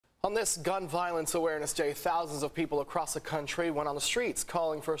On this Gun Violence Awareness Day, thousands of people across the country went on the streets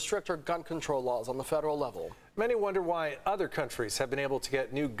calling for stricter gun control laws on the federal level. Many wonder why other countries have been able to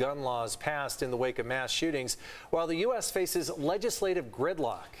get new gun laws passed in the wake of mass shootings, while the U.S. faces legislative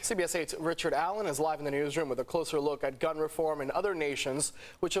gridlock. CBS 8's Richard Allen is live in the newsroom with a closer look at gun reform in other nations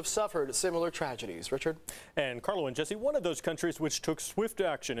which have suffered similar tragedies. Richard? And Carlo and Jesse, one of those countries which took swift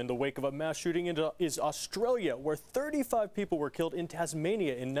action in the wake of a mass shooting is Australia, where 35 people were killed in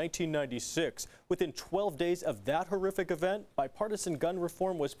Tasmania in 1996. Within 12 days of that horrific event, bipartisan gun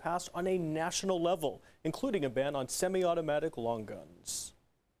reform was passed on a national level, including a ban on semi-automatic long guns.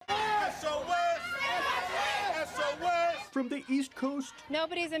 From the East Coast,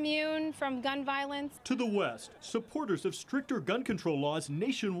 nobody's immune from gun violence, to the West, supporters of stricter gun control laws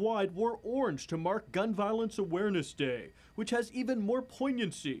nationwide wore orange to mark Gun Violence Awareness Day, which has even more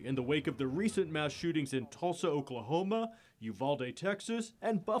poignancy in the wake of the recent mass shootings in Tulsa, Oklahoma, Uvalde, Texas,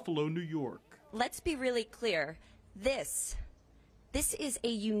 and Buffalo, New York. Let's be really clear. This is a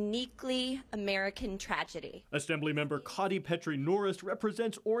uniquely American tragedy. Assemblymember Cotty Petrie Norris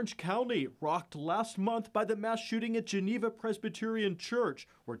represents Orange County, rocked last month by the mass shooting at Geneva Presbyterian Church,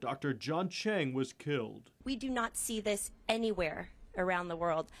 where Dr. John Chang was killed. We do not see this anywhere around the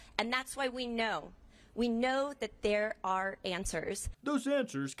world, and that's why we know that there are answers. Those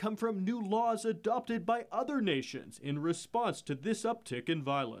answers come from new laws adopted by other nations in response to this uptick in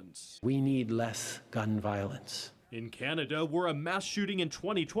violence. We need less gun violence. In Canada, where a mass shooting in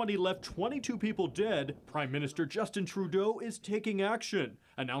 2020 left 22 people dead, Prime Minister Justin Trudeau is taking action,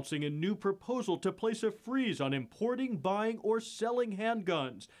 announcing a new proposal to place a freeze on importing, buying, or selling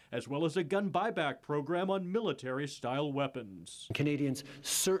handguns, as well as a gun buyback program on military-style weapons. Canadians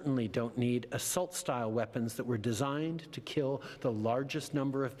certainly don't need assault-style weapons that were designed to kill the largest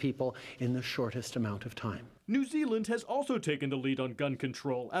number of people in the shortest amount of time. New Zealand has also taken the lead on gun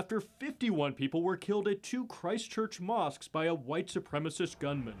control after 51 people were killed at 2 Christchurch mosques by a white supremacist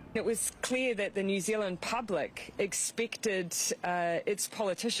gunman. It was clear that the New Zealand public expected its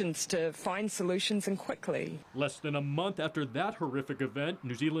politicians to find solutions and quickly. Less than a month after that horrific event,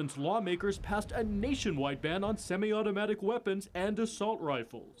 New Zealand's lawmakers passed a nationwide ban on semi-automatic weapons and assault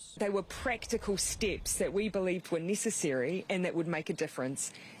rifles. They were practical steps that we believed were necessary and that would make a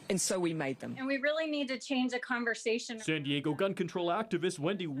difference, and so we made them. And we really need to change the conversation. San Diego gun control activist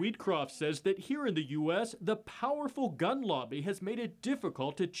Wendy Wheatcroft says that here in the U.S., the powerful gun lobby has made it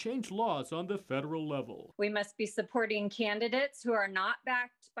difficult to change laws on the federal level. We must be supporting candidates who are not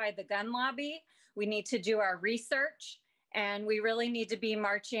backed by the gun lobby. We need to do our research, and we really need to be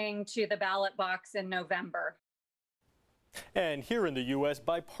marching to the ballot box in November. And here in the U.S.,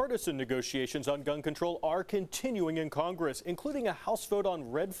 bipartisan negotiations on gun control are continuing in Congress, including a House vote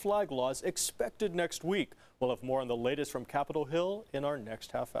on red flag laws expected next week. We'll have more on the latest from Capitol Hill in our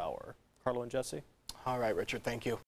next half hour. Carlo and Jesse. All right, Richard, thank you.